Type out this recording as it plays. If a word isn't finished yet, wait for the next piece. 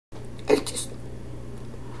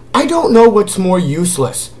don't know what's more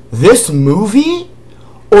useless, this movie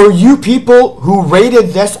or you people who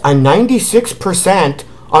rated this a 96%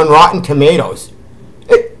 on Rotten Tomatoes.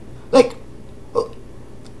 Like,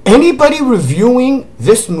 anybody reviewing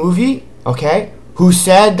this movie, okay, who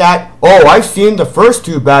said that, oh, I've seen the first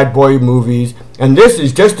two Bad Boy movies and this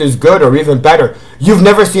is just as good or even better. You've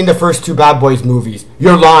never seen the first two Bad Boys movies.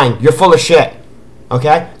 You're lying. You're full of shit.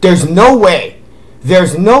 Okay? There's no way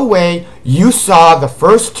you saw the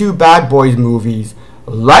first two Bad Boys movies,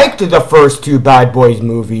 liked the first two Bad Boys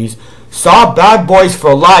movies, saw Bad Boys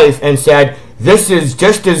for Life and said, this is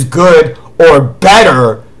just as good or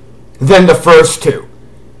better than the first two.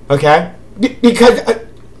 Okay? Because,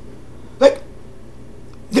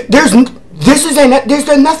 there's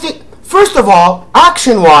nothing. First of all,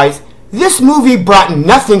 action-wise, this movie brought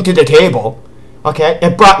nothing to the table. Okay?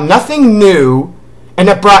 It brought nothing new, and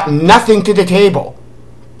it brought nothing to the table.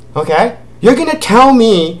 Okay? You're going to tell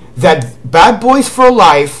me that Bad Boys for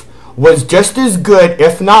Life was just as good,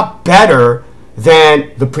 if not better,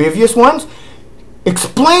 than the previous ones?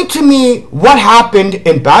 Explain to me what happened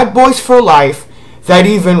in Bad Boys for Life that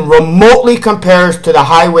even remotely compares to the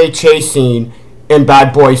highway chase scene in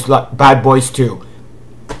Bad Boys 2.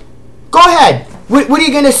 Go ahead. What are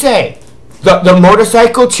you going to say? The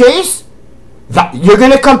motorcycle chase? You're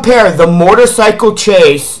going to compare the motorcycle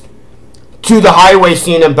chase to the highway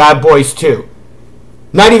scene in Bad Boys 2.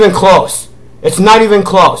 Not even close. It's not even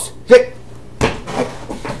close.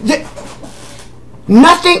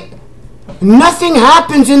 Nothing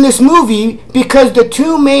happens in this movie because the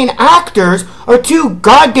two main actors are too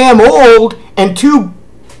goddamn old and too...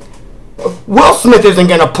 Will Smith isn't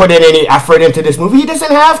going to put in any effort into this movie. He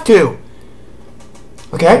doesn't have to.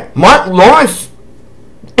 Okay? Mark Lawrence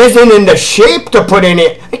isn't in the shape to put in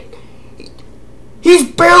it. He's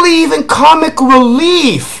barely even comic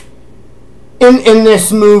relief in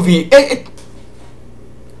this movie.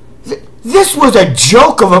 This was a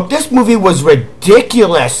joke this movie was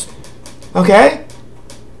ridiculous. Okay?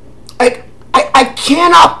 I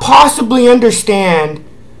cannot possibly understand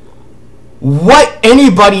what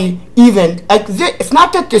anybody even... it's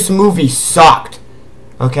not that this movie sucked.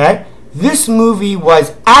 Okay? This movie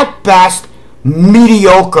was, at best,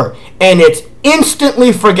 mediocre. And it's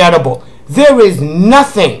instantly forgettable. There is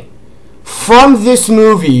nothing from this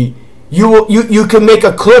movie you can make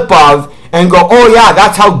a clip of and go, oh yeah,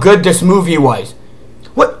 that's how good this movie was.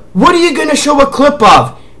 What are you going to show a clip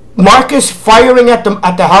of? Marcus firing at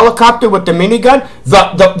the helicopter with the minigun?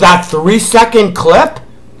 That 3-second clip?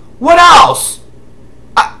 What else?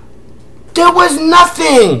 There was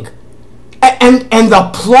nothing. And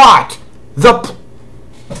the plot.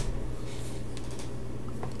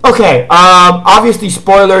 Okay, obviously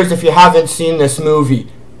spoilers if you haven't seen this movie.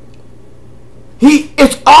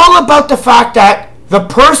 It's all about the fact that the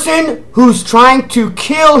person who's trying to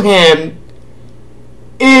kill him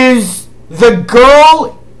is the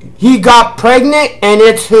girl he got pregnant, and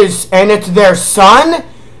it's their son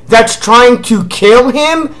that's trying to kill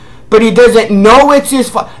him, but he doesn't know it's his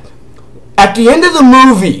father. At the end of the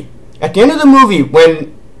movie,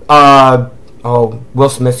 when Will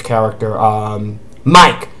Smith's character,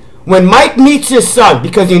 Mike, when Mike meets his son,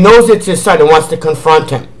 because he knows it's his son and wants to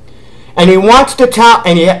confront him, and he wants to tell,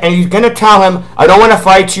 and he's gonna tell him, I don't want to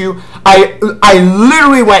fight you. I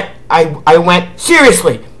literally went, I went,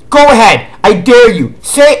 seriously, go ahead, I dare you,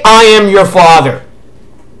 say I am your father,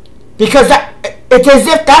 because it's as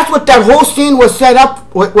if that's what that whole scene was set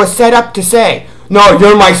up to say. No,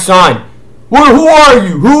 you're my son. Well, who are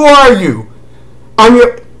you? Who are you? I'm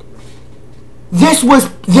your. This was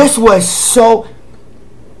so.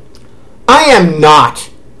 I am not,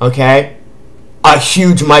 okay, a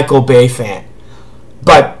huge Michael Bay fan,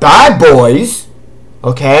 but Bad Boys,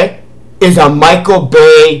 okay, is a Michael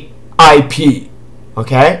Bay IP,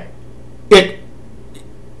 okay.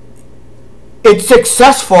 It's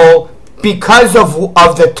successful because of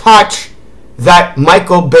the touch that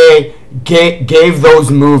Michael Bay gave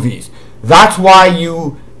those movies. That's why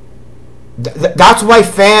that's why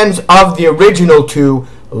fans of the original two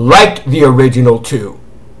liked the original two.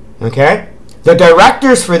 Okay? The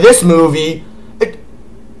directors for this movie,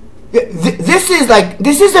 this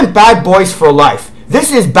isn't Bad Boys for Life.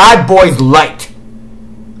 This is Bad Boys Light.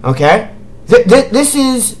 Okay? This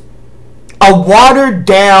is a watered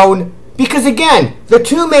down, because again, the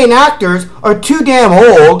two main actors are too damn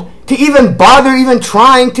old to even bother even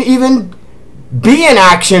trying to even be an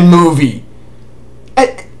action movie.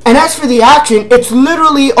 And as for the action, it's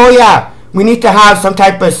literally, oh yeah, we need to have some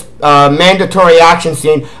type of mandatory action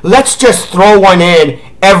scene. Let's just throw one in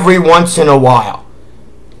every once in a while.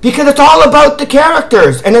 Because it's all about the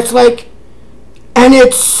characters. And it's like, And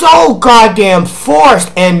it's so goddamn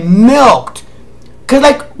forced and milked. Because,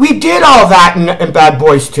 like, we did all that in Bad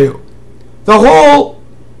Boys 2. The whole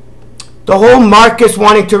Marcus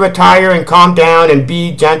wanting to retire and calm down and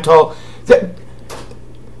be gentle.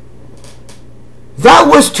 That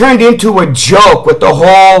was turned into a joke with the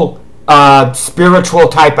whole spiritual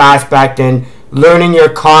type aspect and learning your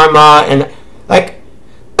karma. And, like,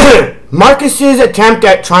 Marcus's attempt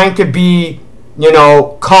at trying to be, you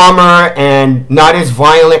know, calmer and not as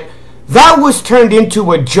violent, that was turned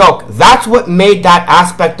into a joke. That's what made that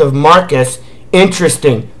aspect of Marcus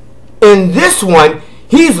interesting. In this one,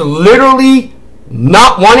 he's literally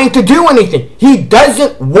not wanting to do anything. He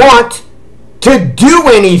doesn't want to do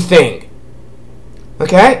anything.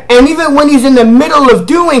 Okay? And even when he's in the middle of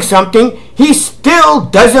doing something, he still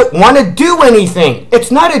doesn't want to do anything.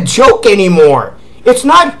 It's not a joke anymore. It's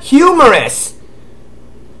not humorous.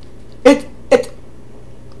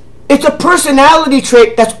 It's a personality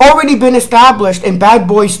trait that's already been established in Bad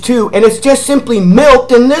Boys 2, and it's just simply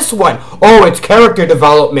milked in this one. Oh, it's character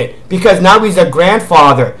development, because now he's a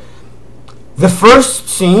grandfather. The first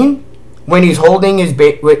scene, when he's holding his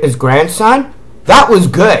grandson, that was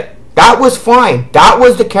good. That was fine. That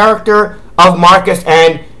was the character of Marcus,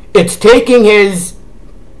 and it's taking his,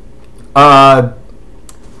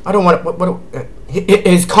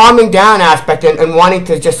 his calming down aspect and wanting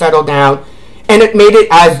to just settle down, and it made it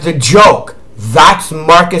as the joke. That's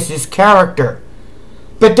Marcus's character.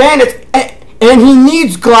 But then and he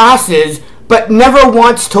needs glasses, but never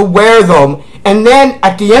wants to wear them. And then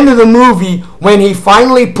at the end of the movie, when he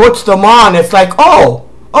finally puts them on, it's like, oh,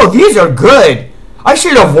 these are good. I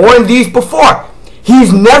should have worn these before.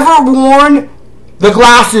 He's never worn the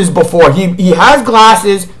glasses before. He has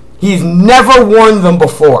glasses. He's never worn them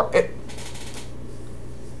before.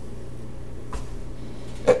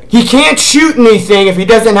 He can't shoot anything if he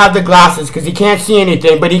doesn't have the glasses, because he can't see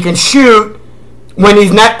anything, but he can shoot when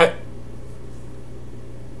he's not.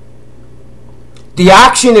 The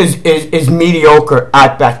action is mediocre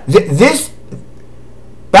at best. This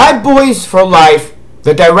Bad Boys for Life,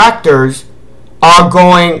 the directors are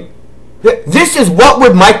going, this is what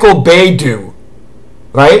would Michael Bay do,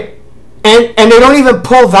 right? And they don't even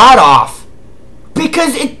pull that off,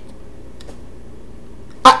 because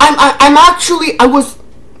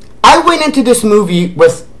I went into this movie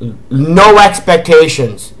with no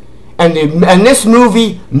expectations, and this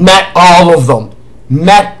movie met all of them.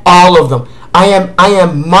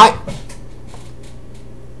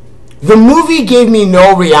 The movie gave me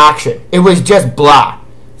no reaction. It was just blah.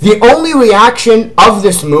 The only reaction of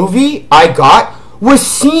this movie I got was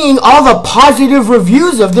seeing all the positive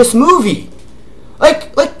reviews of this movie.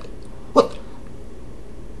 Like, what?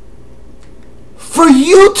 For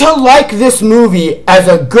you to like this movie as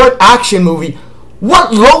a good action movie,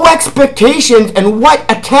 what low expectations and what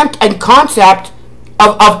attempt and concept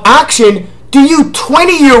of action do you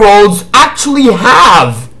 20-year-olds actually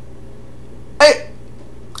have?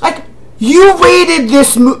 You rated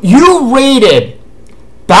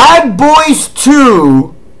Bad Boys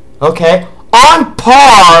 2, okay, on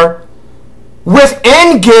par with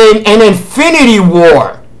Endgame and Infinity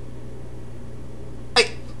War.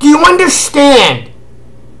 Do you understand?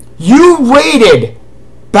 You rated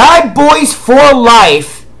Bad Boys for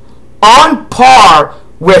Life on par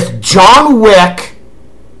with John Wick,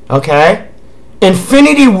 okay,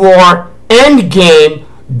 Infinity War, Endgame,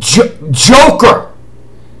 Joker.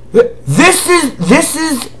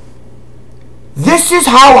 This is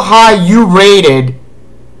how high you rated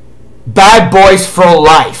Bad Boys for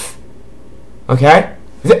Life. Okay?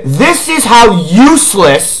 This is how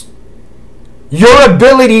useless your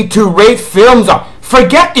ability to rate films are.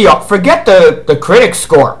 Forget the critic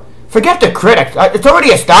score. Forget the critics. It's already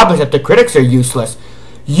established that the critics are useless.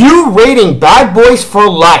 You rating Bad Boys for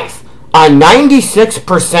Life on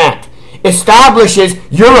 96% establishes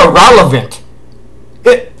you're irrelevant.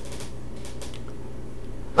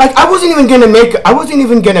 I wasn't even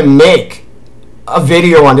gonna make a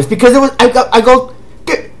video on this, because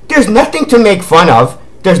there's nothing to make fun of.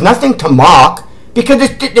 There's nothing to mock, because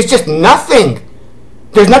it's just nothing.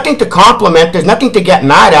 There's nothing to compliment. There's nothing to get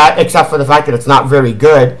mad at, except for the fact that it's not very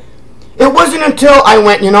good. It wasn't until I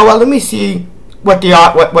went, you know what? Let me see what the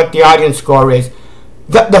audience score is.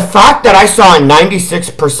 The fact that I saw a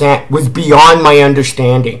 96% was beyond my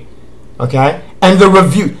understanding. Okay, and the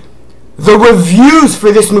reviews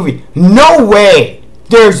for this movie, no way.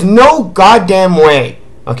 There's no goddamn way.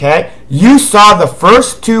 Okay, you saw the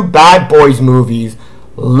first two Bad Boys movies,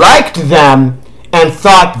 liked them, and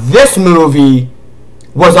thought this movie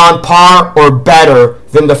was on par or better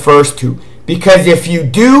than the first two. Because if you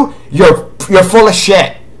do, you're full of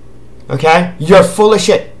shit. Okay? You're full of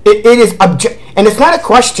shit. It is and it's not a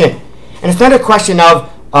question. And it's not a question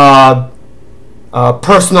of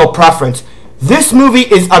personal preference. This movie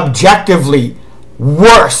is objectively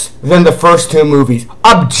worse than the first two movies.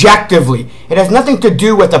 Objectively. It has nothing to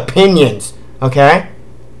do with opinions. Okay?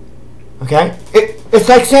 Okay? It's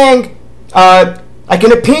like saying, like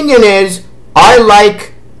an opinion is, I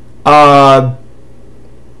like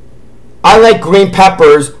green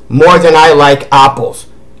peppers more than I like apples.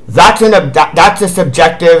 That's a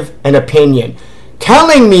subjective an opinion.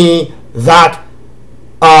 Telling me that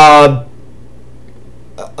a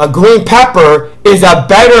green pepper is a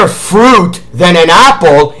better fruit than an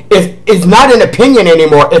apple is not an opinion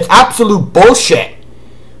anymore. It's absolute bullshit.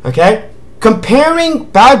 Okay? Comparing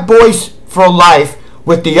Bad Boys for Life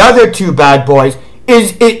with the other two Bad Boys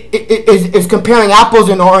is comparing apples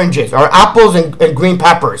and oranges, or apples and green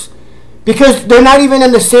peppers. Because they're not even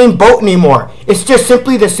in the same boat anymore. It's just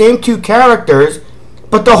simply the same two characters,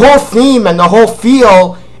 but the whole theme and the whole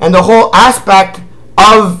feel and the whole aspect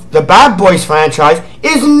of the Bad Boys franchise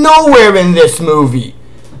is nowhere in this movie.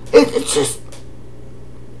 It's just...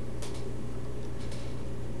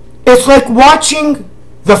 It's like watching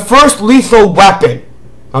the first Lethal Weapon,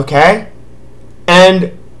 okay?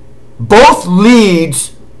 And both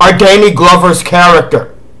leads are Danny Glover's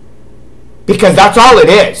character. Because that's all it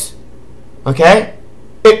is. Okay?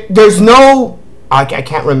 There's no... I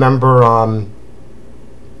can't remember...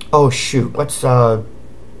 oh, shoot. What's... I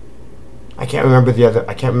can't remember the other...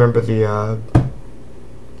 I can't remember the...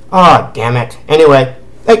 Oh, damn it. Anyway.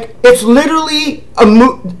 Like, it's literally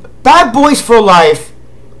Bad Boys for Life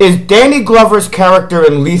is Danny Glover's character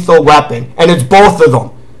in Lethal Weapon. And it's both of them.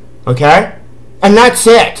 Okay? And that's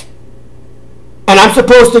it. And I'm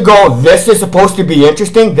supposed to go, this is supposed to be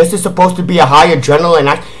interesting. This is supposed to be a high adrenaline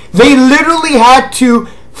act. They literally had to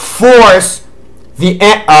force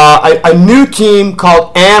a new team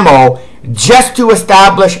called Ammo just to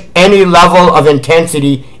establish any level of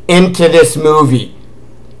intensity into this movie.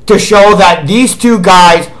 To show that these two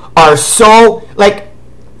guys are so... Like,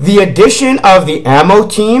 the addition of the Ammo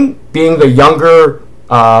team, being the younger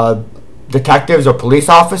detectives or police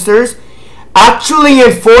officers, actually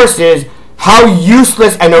enforces how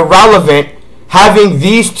useless and irrelevant having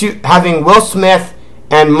these two, having Will Smith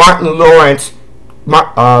and Martin Lawrence,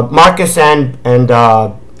 Marcus and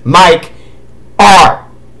Mike, are,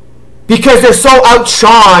 because they're so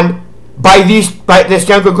outshone by this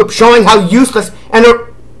younger group, showing how useless and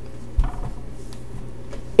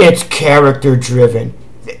it's character driven.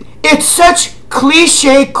 It's such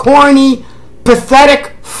cliche, corny,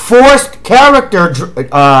 pathetic, forced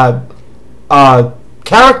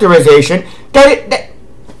characterization that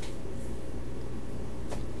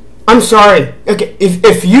I'm sorry. Okay,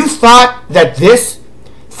 if you thought that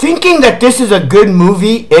thinking that this is a good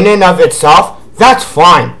movie in and of itself, that's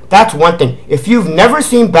fine. That's one thing. If you've never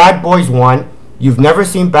seen Bad Boys 1, you've never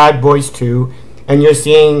seen Bad Boys 2, and you're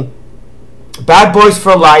seeing Bad Boys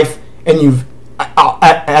for Life, and you've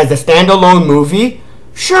as a standalone movie,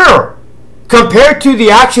 sure. Compared to the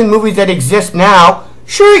action movies that exist now,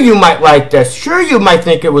 sure you might like this. Sure you might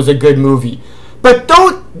think it was a good movie. But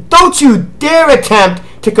don't you dare attempt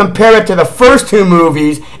to compare it to the first two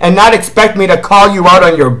movies and not expect me to call you out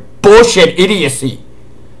on your bullshit idiocy.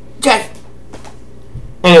 Just...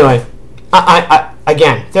 Anyway,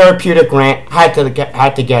 again, therapeutic rant. Had to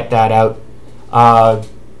get that out.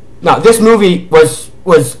 No, this movie is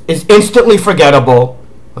instantly forgettable.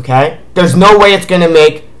 Okay? There's no way it's going to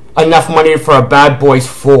make enough money for a Bad Boys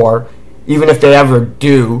 4, even if they ever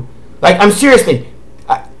do. Like, I'm seriously...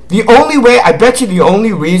 The only way, I bet you the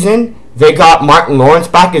only reason they got Martin Lawrence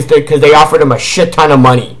back is because they offered him a shit ton of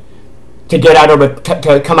money to get out of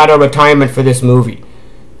to come out of retirement for this movie.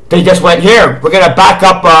 They just went, here, we're gonna back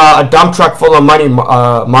up a dump truck full of money,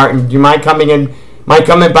 Martin. Do you mind coming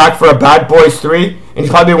back for a Bad Boys 3? And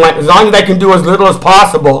he probably went, as long as I can do as little as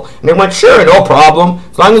possible. And they went, sure, no problem.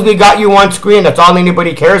 As long as we got you on screen, that's all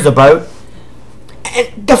anybody cares about.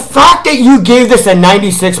 And the fact that you gave this a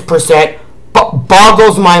 96%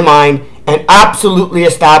 boggles my mind and absolutely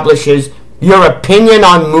establishes your opinion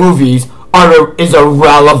on movies is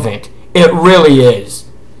irrelevant. It really is.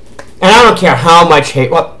 And I don't care how much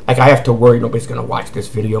hate... Well, like, I have to worry nobody's going to watch this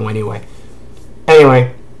video anyway.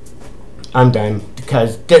 Anyway, I'm done.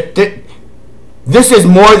 Because this is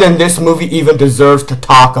more than this movie even deserves to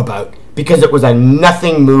talk about. Because it was a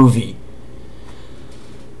nothing movie.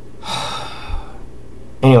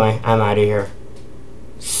 Anyway, I'm out of here.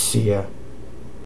 See ya.